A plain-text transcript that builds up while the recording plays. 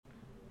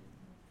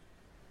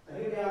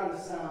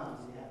going to Psalms,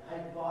 and you have a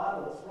paper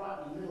Bible, it's right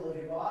in the middle of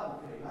your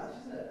Bible pretty much,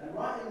 isn't it? And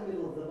right in the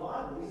middle of the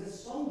Bible is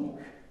a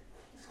songbook.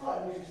 It's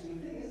quite an interesting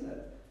thing, isn't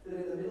it? That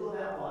in the middle of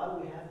our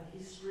Bible we have the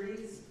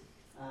histories,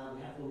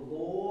 we have the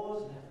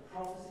laws, we have the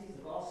prophecies,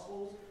 the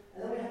Gospels,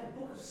 and then we have a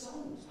book of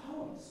songs,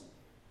 poems.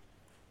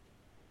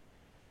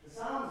 The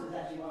Psalms is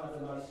actually one of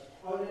the most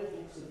quoted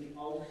books of the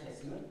Old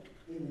Testament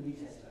in the New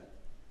Testament.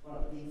 One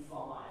of the big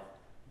five.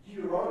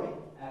 Deuteronomy,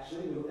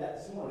 actually, we looked at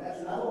this morning.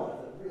 That's another one of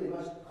the really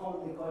most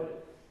commonly quoted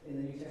in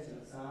the New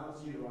Testament. Psalms,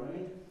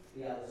 Deuteronomy.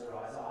 The others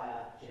are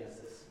Isaiah,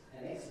 Genesis,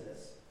 and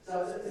Exodus.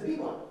 So it's a big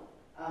one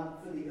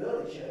for the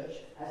early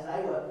church as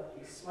they were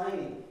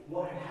explaining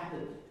what had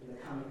happened in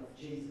the coming of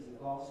Jesus in the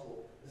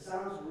gospel. The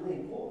Psalms were really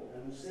important,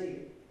 and we'll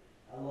see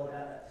a lot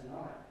about that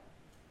tonight.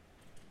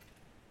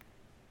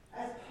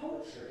 As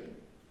poetry,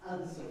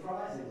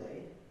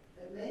 unsurprisingly,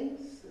 it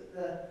means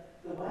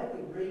that the way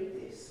we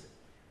read this,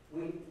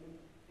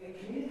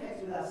 it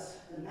communicates with us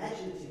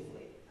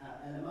imaginatively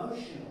and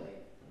emotionally.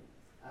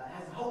 It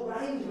has a whole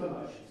range of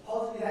emotions,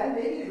 positive and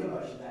negative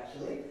emotions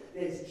actually.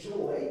 There's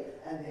joy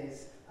and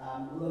there's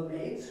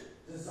lament,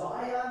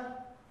 desire,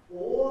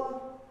 awe,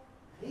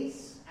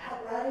 peace,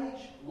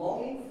 outrage,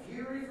 longing,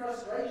 fury,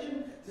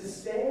 frustration,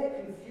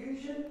 despair,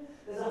 confusion.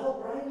 There's a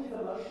whole range of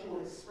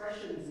emotional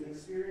expressions and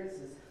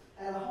experiences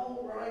and a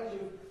whole range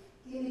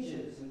of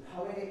images and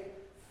poetic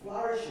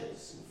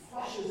flourishes and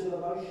flushes of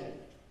emotion.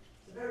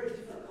 It's a very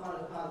different kind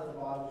of part of the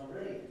Bible to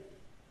read.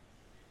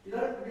 You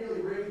don't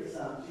really read the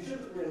Psalms. You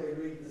shouldn't really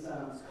read the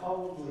Psalms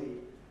coldly,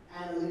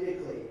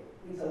 analytically,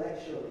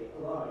 intellectually,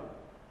 alone.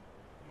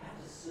 You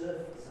have to surf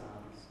the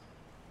Psalms.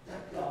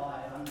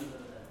 Dive under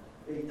them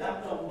and be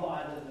dumped on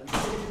by them and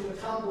put into a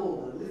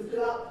tumble and lifted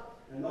up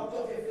and knocked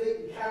off your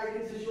feet and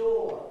carried into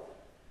shore.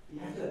 You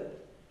have to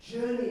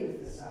journey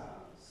with the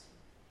Psalms.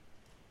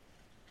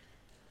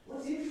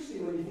 What's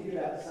interesting when you think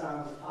about the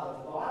Psalms as part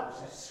of the Bible,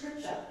 so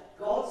Scripture,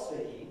 God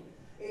speaking,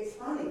 it's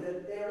funny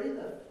that they're in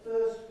the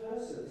first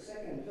person,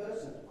 second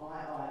person,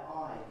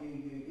 I,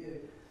 you.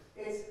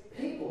 It's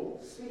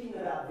people speaking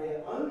about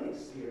their own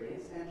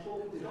experience and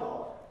talking to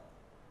God.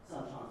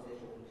 Sometimes they're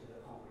talking to the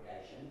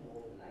congregation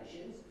or the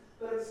nations,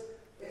 but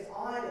it's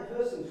I, the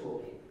person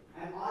talking,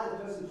 and I,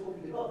 the person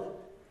talking to God.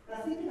 But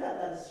now think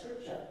about that as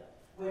Scripture.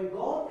 When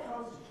God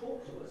comes to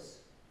talk to us,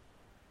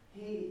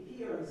 He,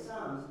 here in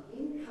Psalms,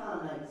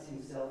 incarnates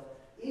himself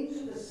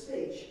into the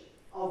speech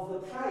of the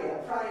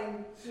prayer,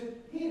 praying to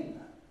him.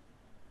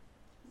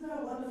 Isn't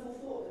that a wonderful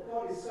thought, that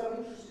God is so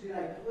interested in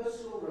a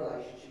personal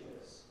relationship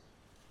with us,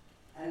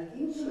 an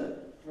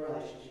intimate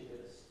relationship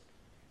with us,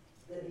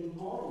 that he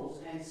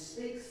models and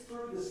speaks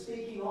through the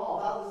speaking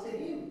of others to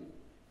him.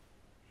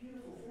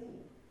 Beautiful thing.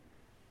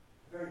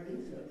 A very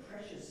intimate,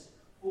 precious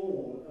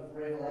form of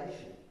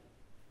revelation.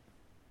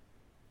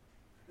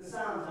 The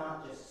Psalms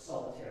aren't just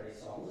solitary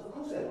songs. Of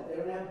course they're not.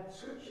 They're in our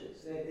scriptures.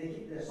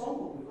 They're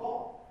songbook with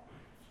God.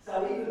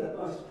 So even the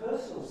most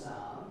personal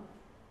psalm,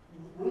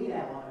 we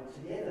now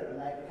own together, and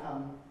they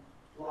become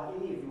like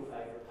any of your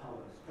favourite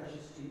poems,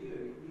 precious to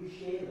you. You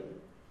share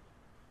them.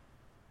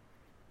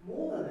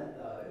 More than that,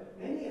 though,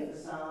 many of the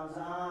psalms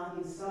are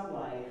in some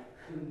way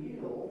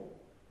communal.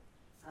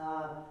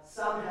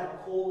 Some have a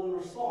call and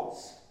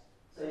response.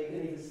 So you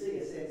can even see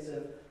a sense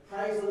of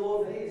praise the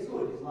Lord, for he is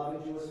good, his love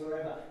endures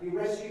forever. He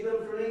rescued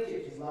them from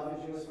Egypt, his love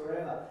endures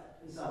forever,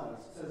 and so on.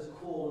 So there's a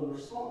call and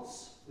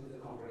response with the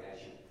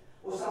congregation.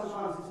 Or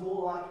sometimes it's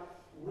more like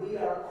we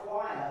are a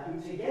choir who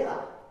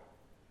together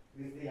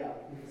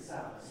with the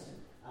psalmist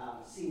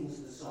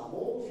sings the song.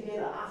 All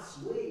together, us,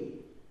 we.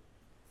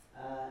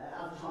 At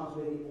other times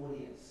we're the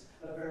audience,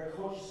 but very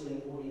consciously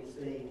an audience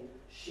being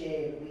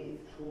shared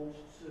with,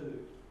 talked to.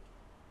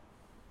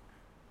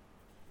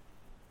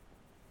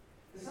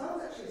 The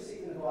Psalms actually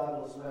sit in the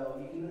Bible as well.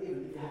 You can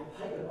even, if you have a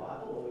paper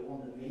Bible or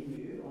on the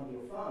menu on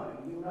your phone,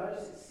 you'll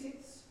notice it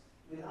sits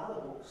with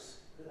other books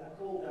that are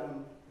called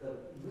the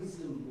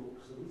wisdom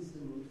books, the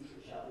wisdom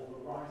literature, or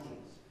the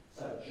writings.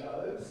 So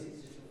Job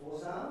sits just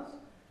before Psalms.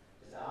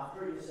 Just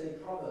after it, you'll see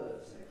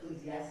Proverbs and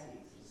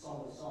Ecclesiastes and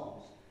Song of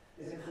Songs.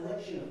 There's a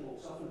collection of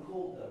books often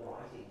called the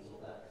writings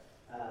or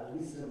the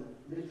wisdom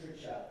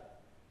literature.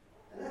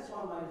 And that's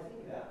one way to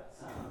think about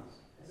Psalms.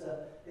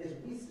 There's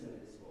wisdom in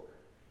this book.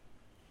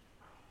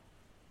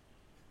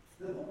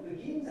 The book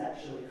begins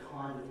actually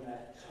kind of in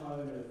that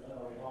tone of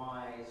a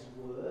wise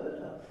word,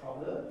 a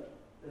proverb.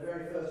 The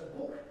very first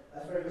book,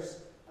 the very first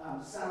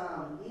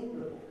psalm in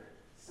the book,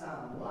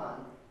 Psalm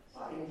 1, it's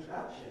like an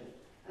introduction.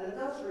 And it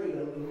does read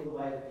a little the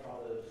way the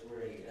Proverbs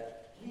read.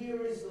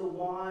 Here is the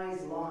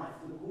wise life,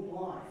 the good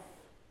life.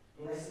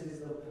 Blessed is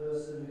the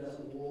person who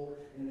doesn't walk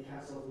in the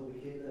counsel of the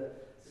wicked,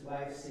 the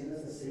way of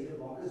sinners, the seat of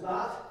mockers,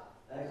 but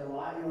they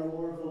delight in the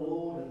law of the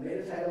Lord and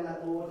meditate on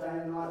that law day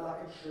and night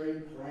like a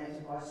tree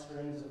planted by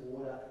streams of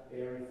water,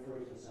 bearing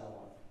fruit and so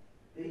on.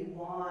 Be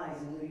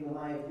wise in living the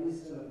way of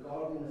wisdom and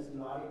godliness,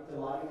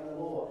 delighting in the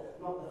law,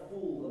 not the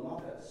fool, the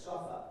mocker, the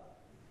scoffer,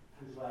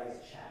 whose way is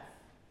chaff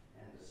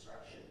and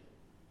destruction.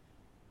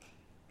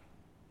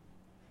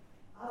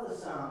 Other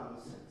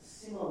psalms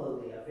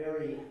similarly are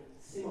very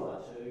similar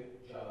to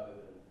Job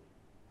and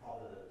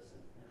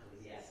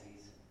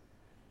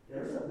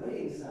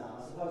reading Psalm,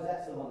 I suppose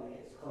that's the one that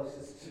gets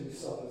closest to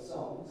Song of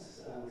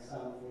Songs,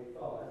 Psalm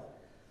 45.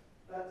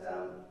 But,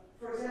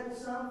 for example,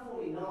 Psalm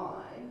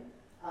 49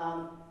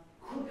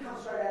 could come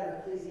straight out of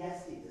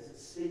Ecclesiastes, as it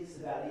speaks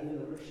about even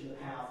the rich and the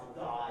powerful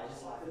die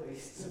just like the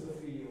beasts of the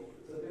field.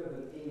 It's a bit of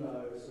an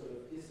emo sort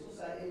of, do you still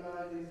say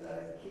emo these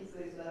days, the kids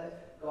these days?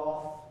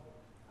 Goth,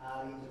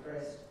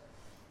 depressed,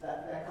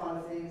 that kind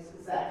of thing.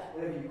 It's that,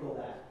 whatever you call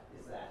that,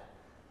 is that.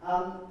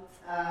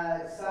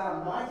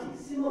 Psalm 90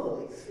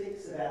 similarly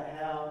speaks about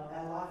how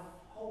our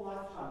whole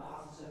lifetime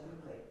passes so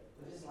quickly.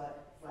 We're just like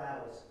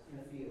flowers in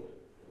a field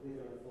that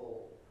wither and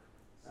fall.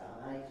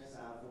 Psalm 8,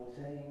 Psalm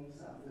 14,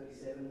 Psalm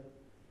 37.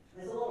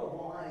 There's a lot of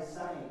wise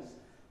sayings,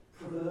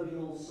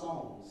 proverbial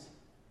songs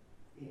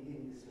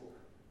in this book.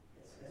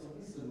 It's a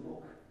wisdom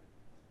book.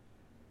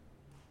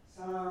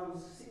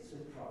 Psalms sits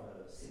with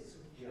Proverbs, sits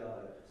with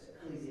Job,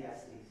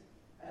 Ecclesiastes,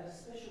 at a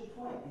special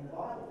point in the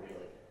Bible,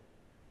 really.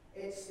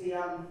 It's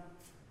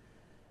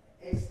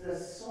the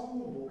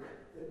songbook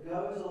that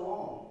goes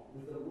along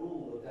with the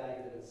rule of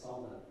David and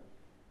Solomon.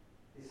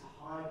 This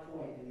high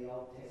point in the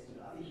Old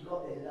Testament. I think you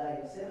got there today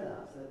in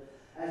seminars, that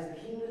as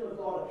the kingdom of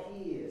God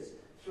appears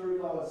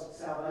through God's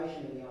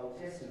salvation in the Old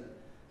Testament,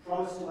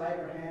 promise to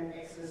Abraham,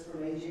 exodus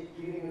from Egypt,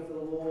 giving of the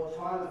law,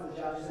 time of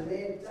the judges, and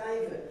then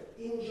David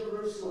in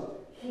Jerusalem,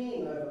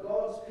 king over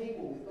God's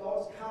people, with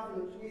God's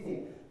covenant with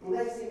him,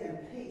 blessing and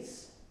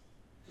peace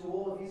to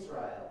all of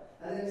Israel.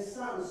 And then his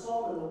son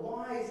Solomon, the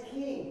wise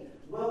king,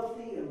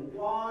 wealthy and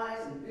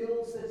wise, and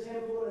builds the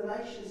temple, and the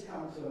nations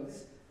come to him.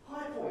 This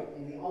high point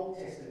in the Old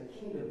Testament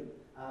kingdom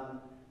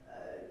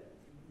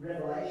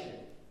revelation.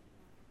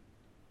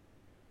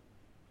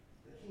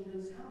 The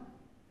kingdom's come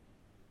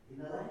in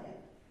the land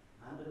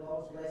under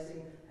God's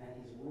blessing and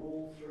his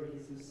rule through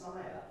his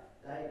Messiah,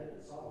 David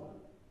and Solomon.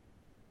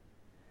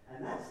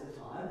 And that's the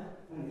time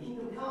when the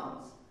kingdom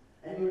comes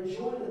and you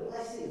enjoy the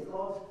blessing of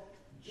God's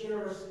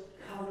generous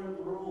covenant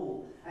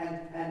rule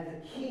and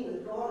the king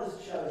that God has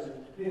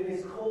chosen, who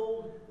has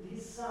called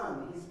his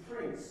son, his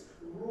prince,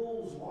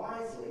 rules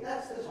wisely.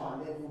 That's the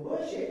time then for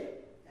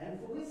worship and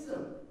for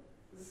wisdom.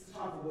 This is the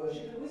time for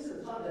worship and wisdom,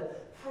 the time to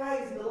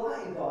praise and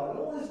delight in God and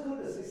all his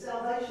goodness, his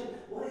salvation,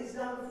 what he's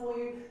done for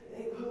you,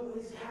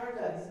 his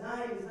character, his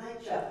name, his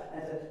nature,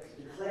 and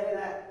to declare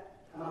that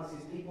amongst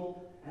his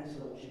people and to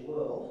the watching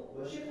world.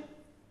 Worship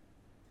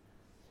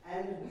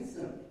and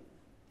wisdom.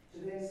 To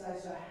then say,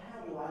 so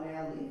how do I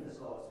now live as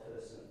God's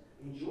person?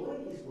 Enjoy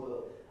his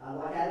world,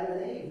 like Adam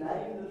and Eve,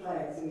 naming the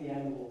plants and the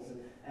animals,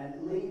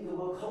 and leave the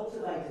world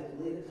cultivated,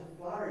 leave it to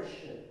flourish,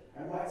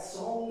 and write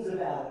songs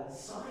about it, and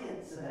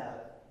science about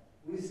it.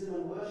 Wisdom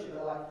and worship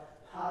are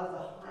like part of the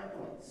high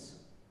points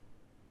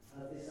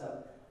of this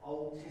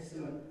Old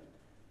Testament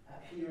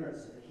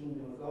appearance of the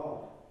kingdom of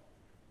God.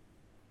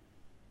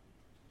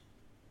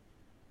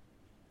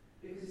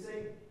 Because you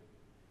see,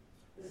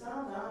 the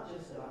Psalms aren't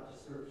just a bunch of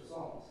spiritual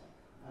songs,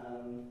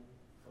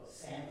 or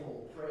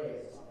sample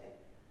prayers or something.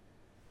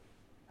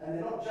 And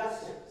they're not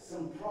just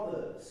some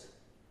proverbs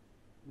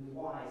with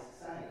wise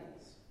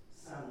sayings,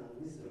 sung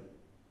with wisdom.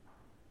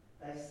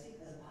 They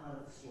sit as a part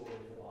of the story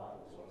of the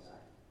Bible, is what I'm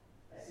saying.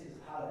 They sit as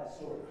a part of that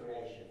story of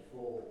creation,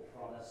 fall,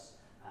 promise,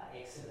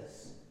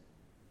 Exodus,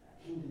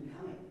 kingdom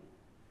coming,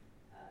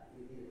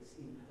 in its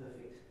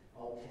imperfect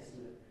Old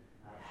Testament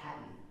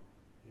pattern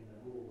in the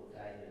rule of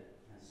David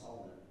and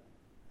Solomon.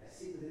 They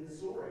sit within the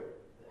story,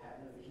 the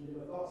pattern of the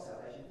kingdom of God,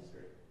 salvation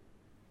history.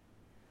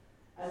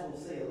 As we'll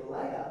see a little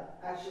later,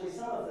 actually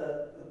some of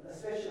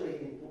especially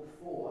in Book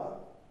 4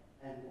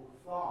 and Book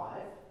 5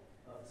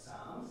 of the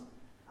Psalms,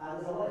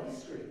 there's a lot of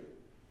history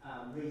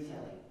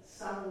retelling,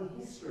 sung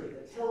history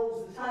that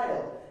tells the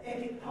tale,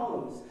 epic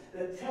poems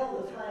that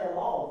tell the tale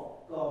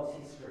of God's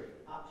history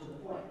up to the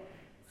point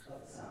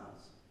of the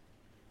Psalms.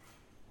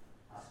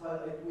 I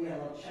suppose we had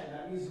a lot of chat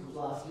about musicals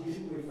last year,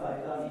 didn't we, Faith?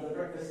 After the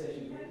breakfast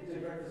session, we do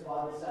breakfast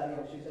Bible study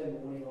on Tuesday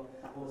morning or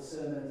the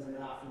sermons, and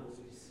then afterwards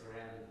we just sit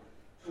around and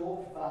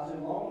talk for far too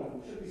long,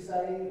 and we should be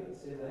studying, but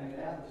instead we're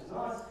hanging out, which is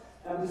nice.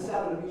 And we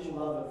discovered a mutual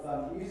love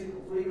of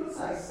musicals. Well, you could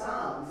say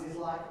Psalms is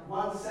like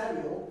 1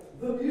 Samuel,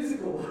 the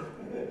musical.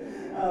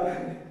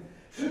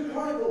 2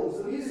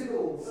 Chronicles, the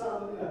musical.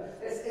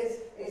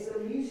 It's a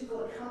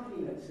musical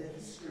accompaniment to the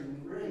history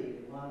we read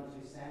in 1 and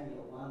 2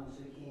 Samuel, 1 and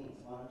 2 Kings,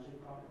 1 and 2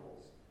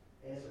 Chronicles,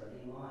 Ezra,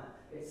 Nehemiah.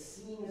 It's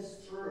seeing us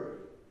through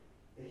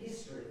the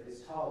history that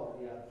is told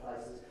in the other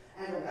places.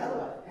 And on the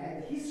other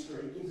hand, the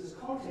history gives us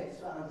context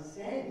for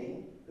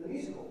understanding the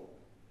musical.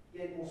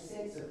 Get more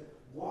sense of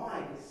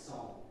why this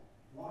song.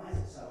 Why is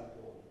it so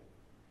important?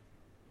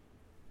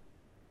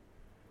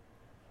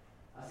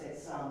 I said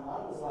Psalm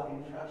 1 was like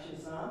an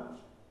introduction psalm.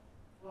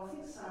 Well, I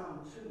think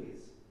Psalm 2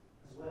 is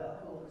as well.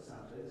 Have a look at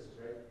Psalm 2. This was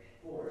read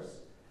for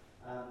us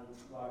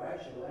by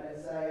Rachel. And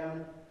it's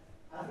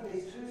I think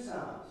these 2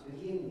 psalms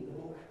begin the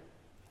book,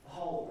 the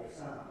whole of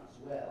Psalms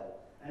well.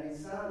 And in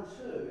Psalm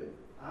 2,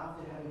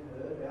 after having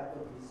heard about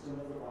the wisdom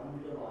of the one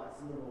who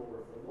delights in the law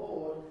of the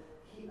Lord,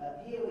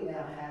 here we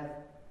now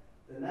have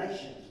the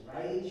nations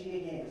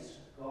raging against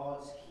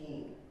God's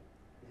king,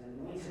 his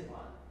anointed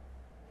one,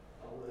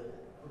 a word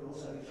could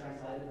also be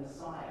translated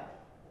Messiah,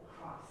 or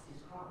Christ,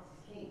 his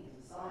King,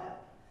 his Messiah.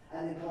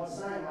 And then God's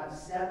saying, I've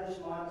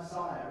established my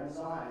Messiah in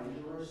Zion,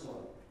 in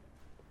Jerusalem.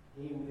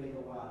 He will be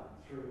the one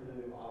through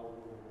whom I will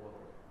rule the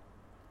world.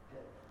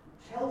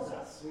 It tells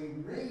us,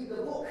 we read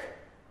the book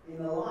in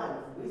the light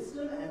of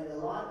wisdom and the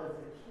light of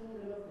the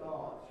kingdom of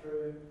God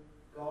through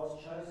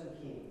God's chosen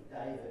king,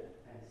 David,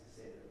 and his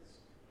descendants.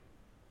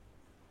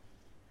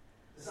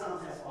 The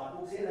Psalms has 5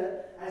 books in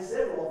it, and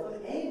several of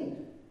them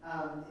end.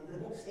 The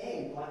books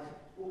end, like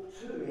book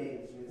 2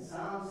 ends with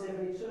Psalm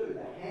 72,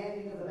 the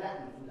handing of the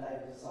baton from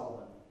David to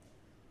Solomon.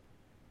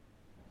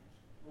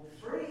 Book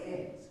 3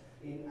 ends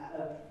in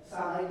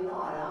Psalm 89,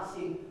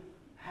 asking,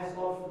 has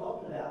God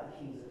forgotten about the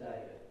kings of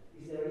David?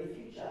 Is there any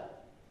future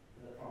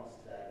for the promise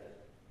to David?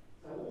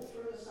 So all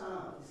through the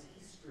Psalms, this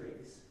history,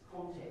 this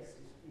context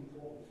is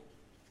important.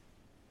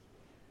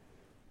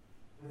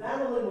 With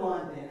that all in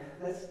mind then,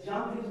 let's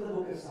jump into the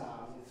book of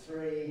Psalms with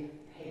 3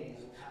 headings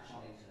we'll touch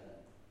on in turn.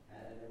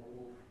 And then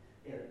we'll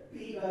get a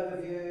big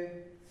overview,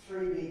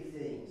 3 big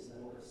themes in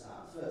the book of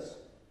Psalms. First,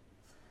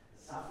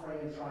 the suffering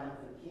and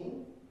triumphant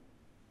king.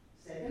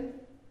 Second,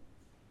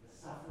 the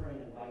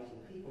suffering and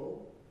waiting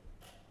people.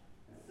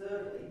 And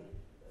thirdly,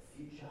 the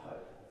future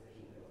hope of the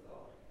kingdom of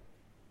God.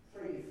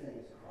 3 big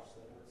themes across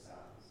the book of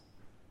Psalms.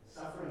 The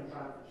suffering and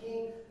triumphant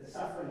king, the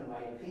suffering and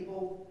waiting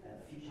people, and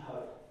the future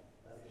hope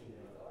of the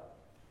kingdom of God.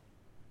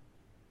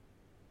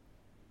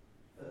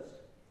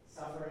 First,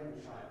 suffering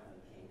and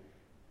triumphant king.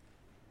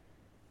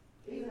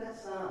 Even that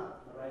psalm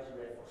that Rachel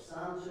read for,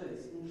 Psalm 2,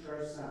 this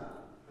intro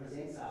psalm,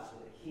 presents us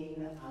with a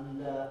king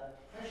under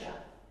pressure,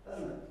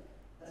 doesn't it?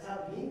 That's how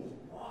it begins.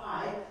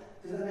 Why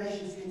do the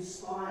nations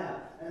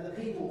conspire and the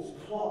peoples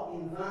plot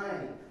in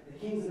vain? The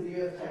kings of the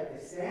earth take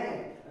their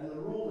stand, and the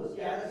rulers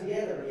gather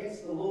together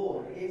against the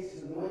Lord, against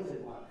his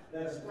anointed one.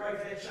 Let us break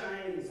their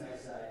chains, they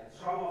say, and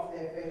throw off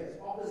their fetters.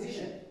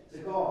 Opposition to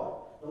God,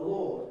 the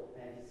Lord,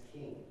 and his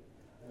king.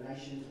 The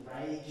nations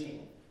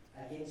raging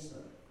against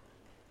them.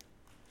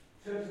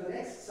 Turn to the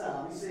next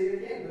psalm, you see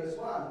it again, verse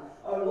 1.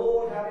 O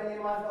Lord, how many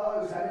are my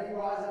foes? How many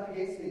rise up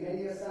against me?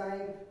 Many are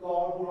saying,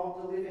 God will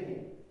not deliver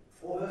him.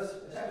 Or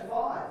chapter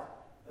 5,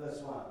 verse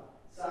 1.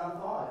 Psalm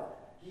 5.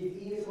 Give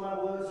ear to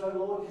my words, O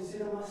Lord,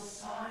 consider my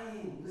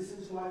sighing.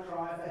 Listen to my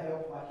cry for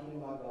help, my King,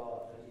 my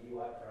God, for to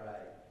you I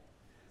pray.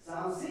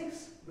 Psalm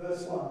 6,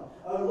 verse 1.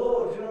 O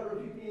Lord, do not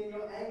rebuke me in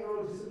your anger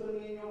or discipline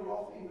me in your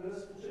wrath. Be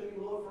merciful to me,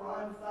 Lord, for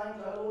I am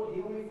faint. O Lord,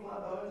 heal me, for my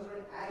bones are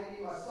in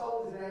agony. My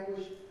soul is in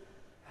anguish.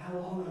 How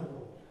long, O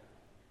Lord?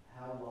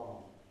 How long?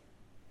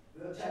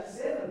 Chapter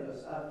 7,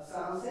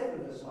 Psalm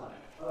 7, verse 1.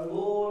 O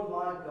Lord,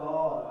 my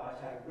God, I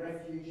take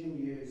refuge in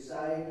you.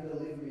 Save and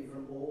deliver me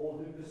from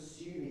all who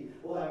pursue me.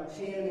 Or they will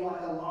tear me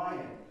like a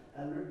lion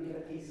and rip me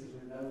to pieces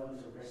with no one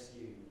to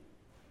rescue.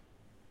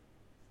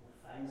 Or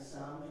famous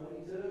Psalm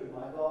 22.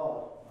 My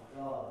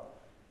God,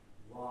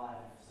 why have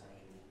you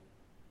forsaken me?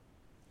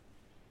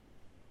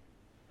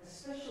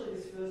 Especially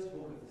this first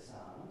book of the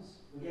Psalms,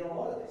 we get a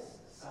lot of this.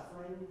 The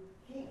suffering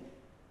king,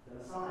 the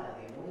Messiah,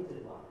 the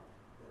anointed one,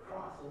 the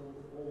Christ,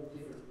 all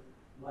different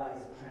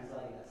ways of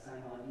translating that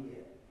same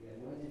idea. The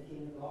anointed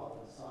King of God,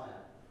 the Messiah,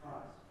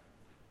 Christ.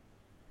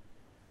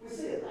 We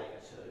see it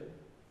later too.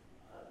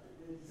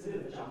 It's a bit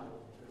of a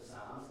jumble to the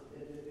Psalms.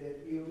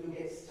 You'll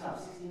get Psalm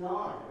 69,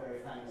 a very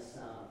famous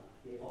psalm.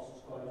 The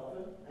apostles quote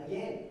often.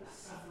 Again, a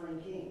suffering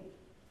king.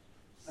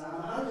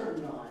 Psalm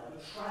 109, a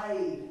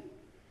betrayed,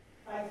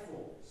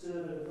 faithful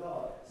servant of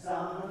God.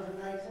 Psalm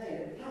 118,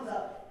 it comes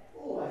up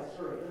all the way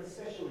through, but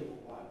especially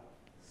one,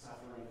 the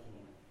suffering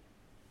king.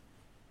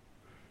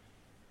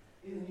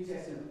 In the New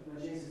Testament, when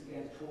Jesus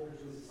began to talk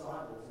to his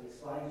disciples and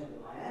explain to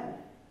them, I am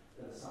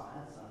the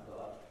Messiah, the Son of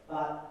God,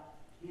 but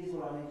here's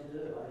what I need to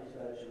do. I need to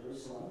go to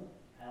Jerusalem,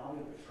 and I'll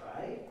be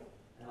betrayed,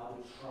 and I'll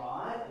be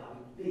tried, and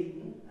I'll be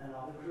beaten, and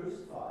I'll be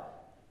crucified,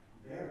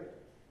 buried.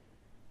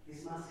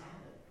 This must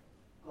happen.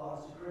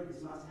 God has decreed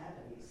this must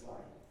happen, he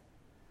explained.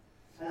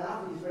 And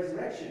after his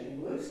resurrection,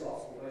 in Luke's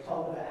Gospel, we're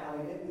told about how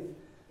he met with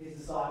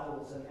his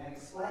disciples and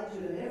explained to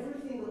them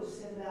everything that was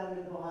said about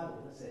him in the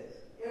Bible, it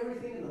says.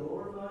 Everything in the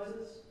law of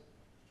Moses,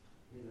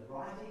 in the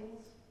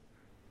writings,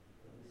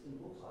 the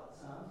wisdom books like the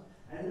Psalms,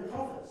 and in the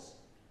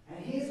prophets. And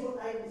here's what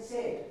they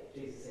said,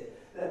 Jesus said,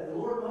 that the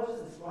law of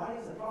Moses, the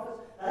writings, the prophets,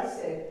 they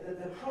said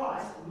that the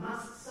Christ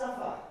must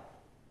suffer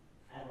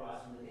and rise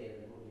from the dead,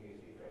 and the good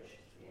news be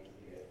preached to the end of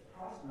the earth.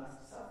 Christ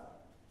must suffer.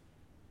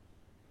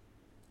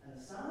 And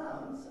the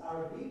Psalms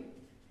are a big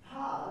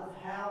part of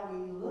how we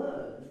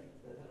learn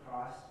that the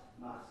Christ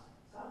must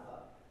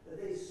suffer.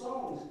 That these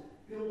songs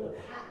build a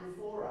pattern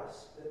for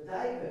us, that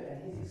David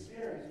and his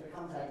experience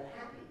becomes a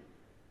pattern,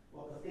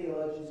 what the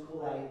theologians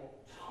call a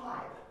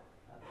type,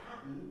 a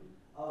pattern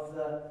of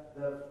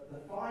the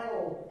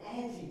final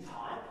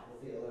anti-type,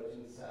 the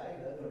theologians say,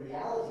 the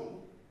reality,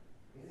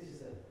 because this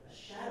is a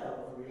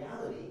shadow of the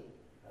reality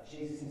of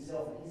Jesus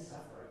himself and his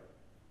suffering.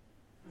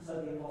 And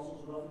so the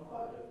apostles would often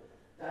quote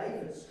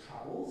David's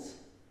troubles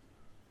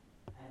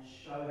and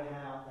show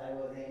how they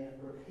were then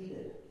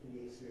repeated in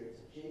the experience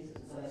of Jesus.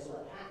 And so they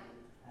saw that pattern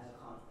as a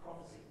kind of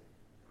prophecy.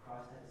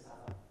 Christ had to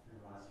suffer and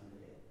rise from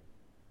the dead.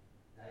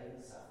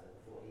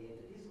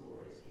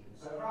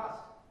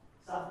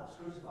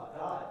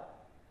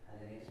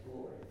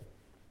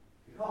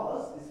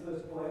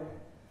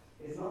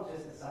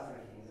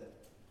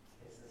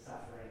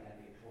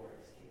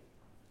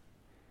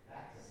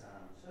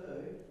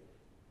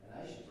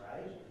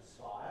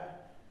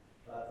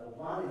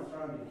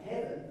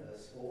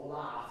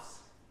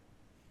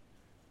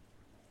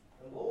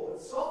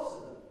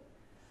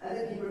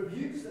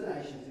 rebukes the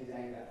nations in his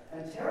anger,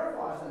 and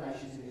terrifies the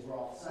nations in his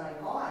wrath, saying,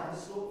 I have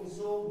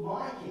installed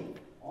my king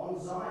on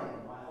Zion,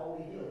 my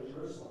holy hill,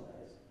 Jerusalem,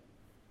 that is.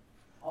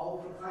 I will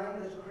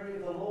proclaim the decree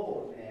of the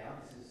Lord. Now,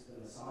 this is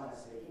the Messiah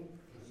speaking,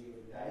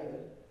 presumably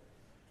David.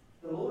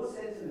 The Lord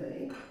said to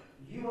me,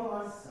 you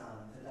are my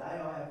son, today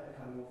I have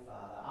become your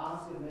father.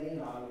 Ask of me,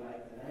 and I will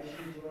make the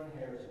nations your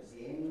inheritance,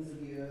 the ends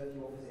of the earth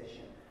your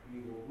possession.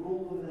 You will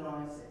rule with an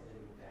iron scepter,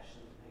 you will dash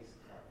them to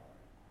pieces like that.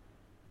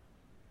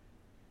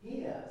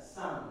 Here,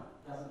 son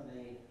doesn't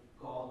mean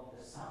God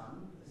the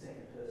Son, the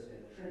second person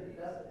in the Trinity,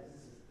 does it?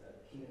 This is the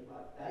king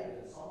like David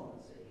and Solomon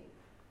speaking.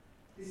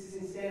 This is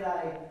instead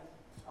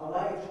a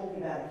way of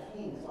talking about a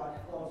king. It's like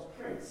God's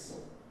prince.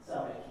 So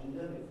in a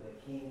kingdom, if the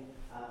king,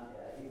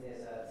 if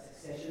there's a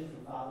succession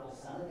from father to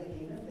son in the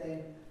kingdom,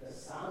 then the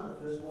son, the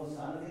firstborn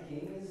son of the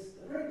king, is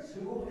the prince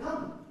who will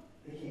become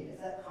the king.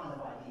 It's that kind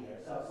of idea.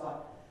 So it's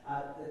like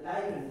that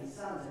David and his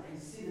sons are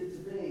considered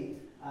to be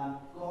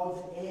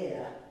God's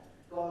heir,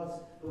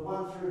 the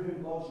one through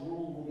whom God's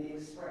rule will be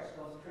expressed,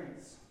 God's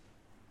prince.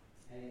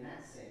 And in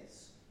that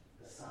sense,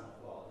 the Son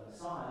of God, the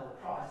Messiah, the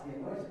Christ, the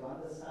Anointed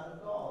One, the Son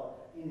of God,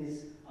 in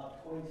this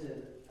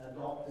appointed,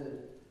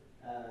 adopted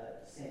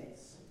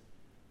sense.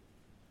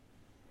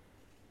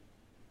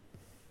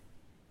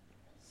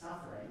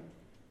 Suffering,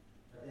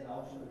 but then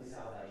ultimately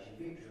salvation,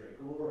 victory,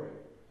 glory,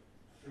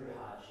 through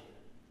hardship.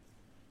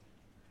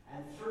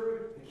 And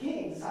through the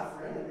king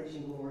suffering and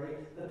reaching glory,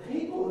 the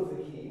people of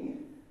the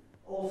king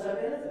also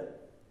benefit.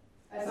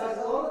 And so there's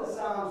a lot of the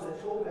Psalms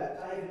that talk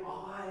about David,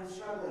 I am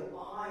struggling,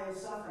 I am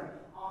suffering,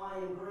 I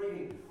am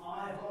grieving,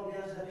 I have gone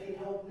down to the pit,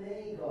 help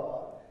me,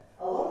 God.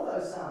 A lot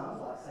of those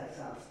Psalms, like say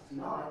Psalm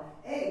 69,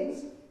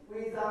 ends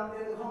with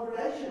the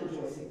congregation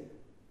rejoicing.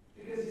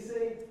 Because you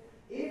see,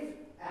 if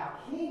our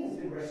King has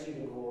been rescued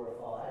and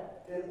glorified,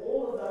 then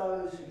all of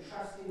those who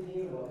trust in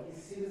him, who are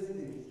his citizens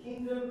in his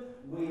kingdom,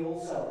 we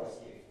also are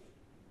rescued.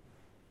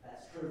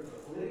 That's true for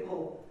a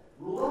political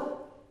ruler.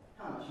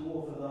 How much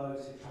more for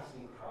those who trust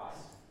in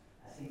Christ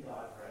as he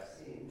died for our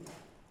sins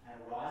and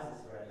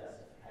rises for our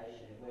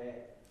justification. If we're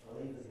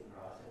believers in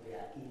Christ, if we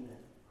are in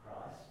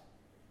Christ,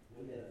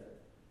 we benefit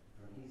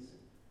from his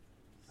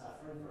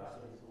suffering for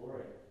us and his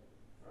glory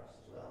for us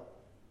as well.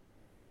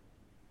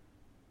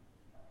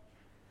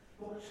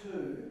 Book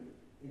 2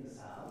 in the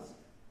Psalms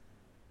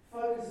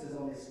focuses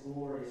on this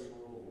glorious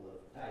rule of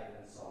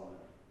David and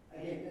Solomon.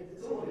 Again,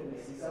 it's all a bit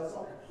messy, so it's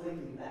not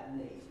completely that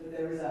neat, but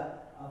there is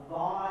a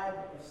vibe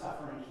of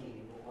suffering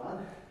king in book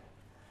 1,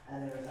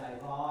 and there is a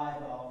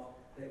vibe of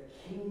the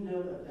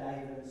kingdom of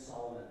David and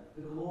Solomon,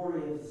 the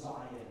glory of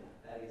Zion.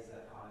 That is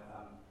the kind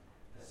of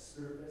the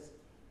spirit. It's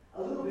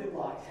a little bit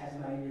like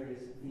Tasmania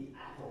is the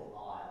Apple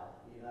Isle,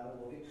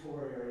 or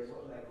Victoria is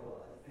what do they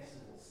call it, a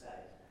festival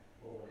state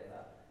or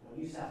whatever.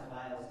 New South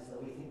Wales is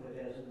that we think we're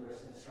better than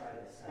Western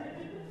Australia, so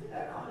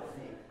that kind of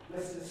thing.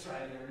 Western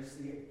Australia is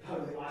the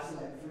totally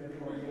isolated from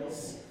everybody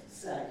else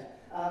state.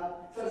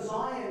 So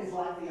Zion is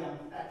like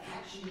that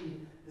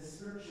catchy, the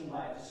spiritual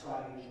way of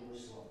describing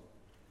Jerusalem.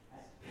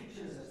 As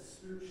pictures of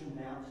spiritual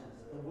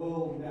mountains, the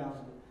world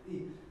mountain,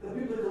 the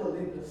biblical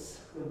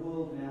Olympus, the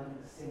world mountain,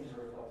 the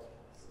centre of God's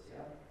purposes,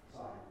 yeah?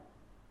 Zion.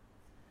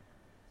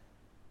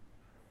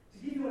 To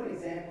give you an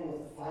example of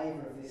the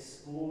flavour of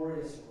this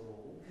glorious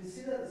rule,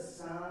 consider the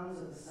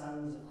Psalms of the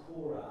sons of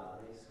Korah,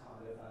 this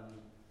kind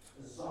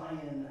of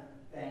Zion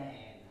band.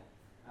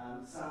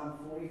 Psalm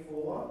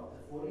 44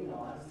 to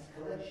 49 is this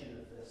collection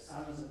of the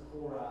sons of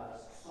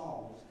Korah's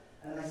songs,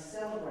 and they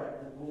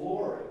celebrate the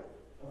glory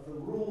of the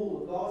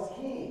rule of God's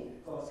king,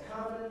 God's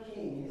covenant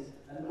king, his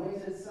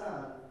anointed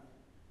son,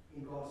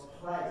 in God's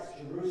place,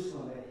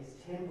 Jerusalem, where his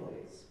temple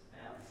is,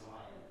 Mount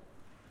Zion.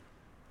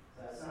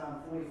 So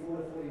Psalm 44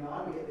 to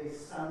 49, we get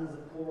these sons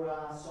of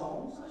Korah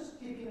songs. I'll just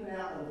dip in and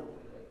out a little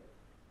quickly.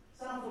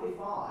 Psalm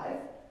 45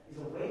 is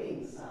a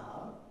wedding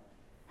psalm,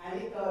 and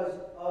it goes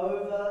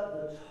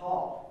over the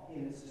top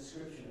in its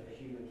description of a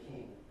human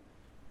king.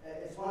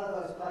 It's one of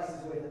those places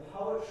where the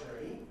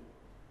poetry,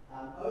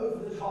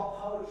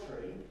 over-the-top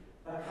poetry,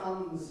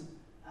 becomes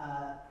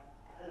a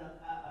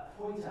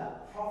pointer,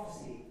 a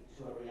prophecy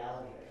to a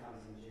reality that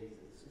comes in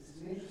Jesus. This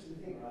is an interesting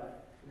thing, right?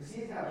 Because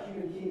here's how a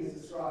human king is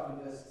described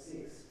in verse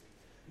 6.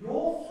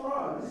 Your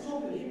throne, this is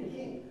talking to a human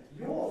king,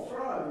 your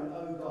throne,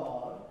 O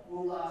God,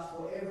 will last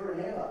forever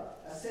and ever.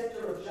 A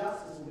scepter of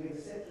justice will be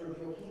the scepter of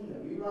your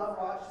kingdom. You love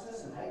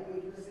righteousness and hate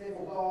wickedness,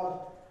 therefore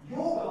God,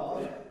 your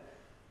God,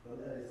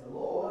 that is the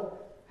Lord,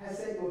 has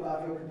set you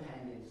above your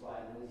companions by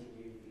anointing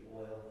you with the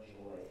oil of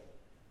joy.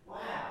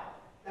 Wow,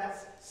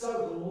 that's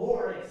so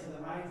glorious in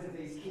the reigns of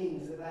these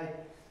kings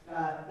that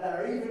that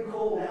are even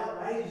called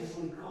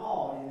outrageously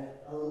God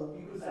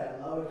in you could say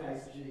a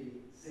lowercase g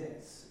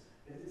sense.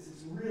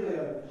 It's really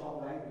over the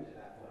top language at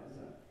that point,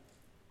 isn't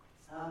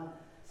it?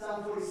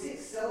 Psalm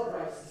 46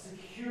 celebrates the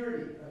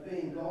security of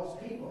being God's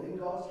people in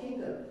God's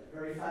kingdom.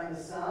 Very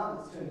famous psalm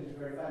that's turned into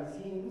very famous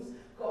hymns.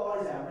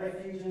 God is our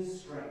refuge and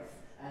strength,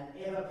 and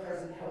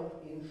ever-present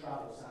help in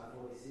trouble, Psalm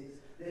 46.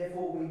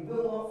 Therefore we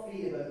will not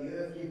fear though the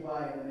earth give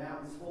way and the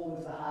mountains fall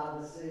into the heart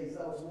of the sea.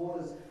 So its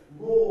waters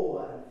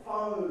roar and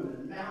foam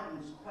and mountains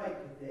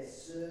there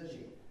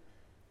surging.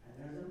 And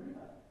there is a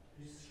river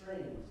whose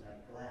streams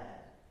make glad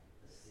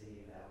the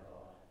city of our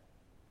God.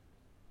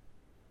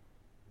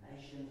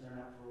 Nations are in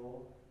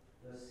uproar.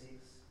 Verse 6.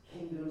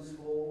 Kingdoms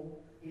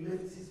fall. He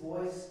lifts his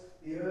voice.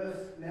 The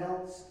earth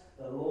melts.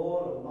 The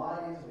Lord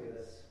Almighty is with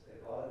us.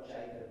 The God of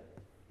Jacob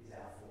is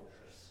our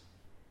fortress.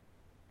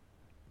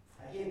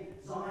 Again,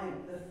 Zion,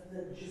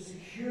 the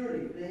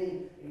security of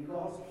being in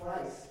God's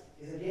place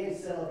is again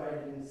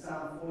celebrated in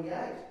Psalm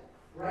 48.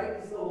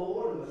 Great is the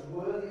Lord and most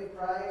worthy of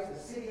praise, the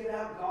city of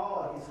our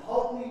God, his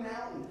holy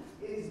mountain.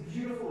 It is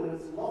beautiful in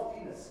its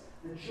loftiness,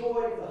 the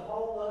joy of the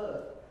whole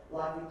earth.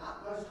 Like the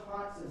utmost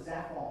heights of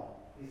Zaphon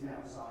is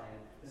Mount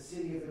Zion, the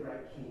city of the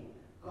great king.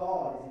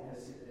 God is in her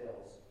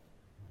citadels.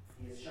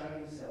 He has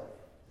shown himself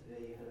to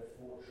be her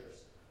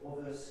fortress.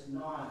 Or verse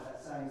 9 of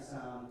that same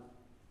psalm.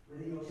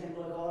 Within your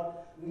temple, O God,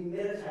 we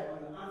meditate on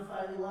your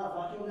unfailing love,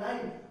 like your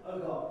name, O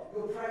God.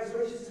 Your praise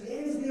reaches to the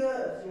ends of the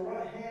earth. Your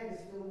right hand is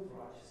filled with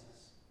righteousness.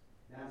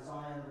 Mount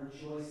Zion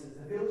rejoices.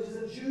 The villages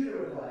of Judah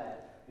are glad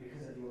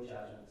because of your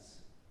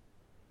judgments.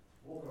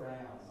 Walk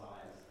around,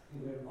 Zion.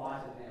 We're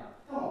invited now.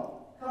 Come on,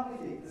 come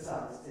with me, the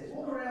psalmist says.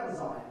 Walk around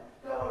Zion.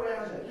 Go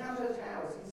around her. Count her towers.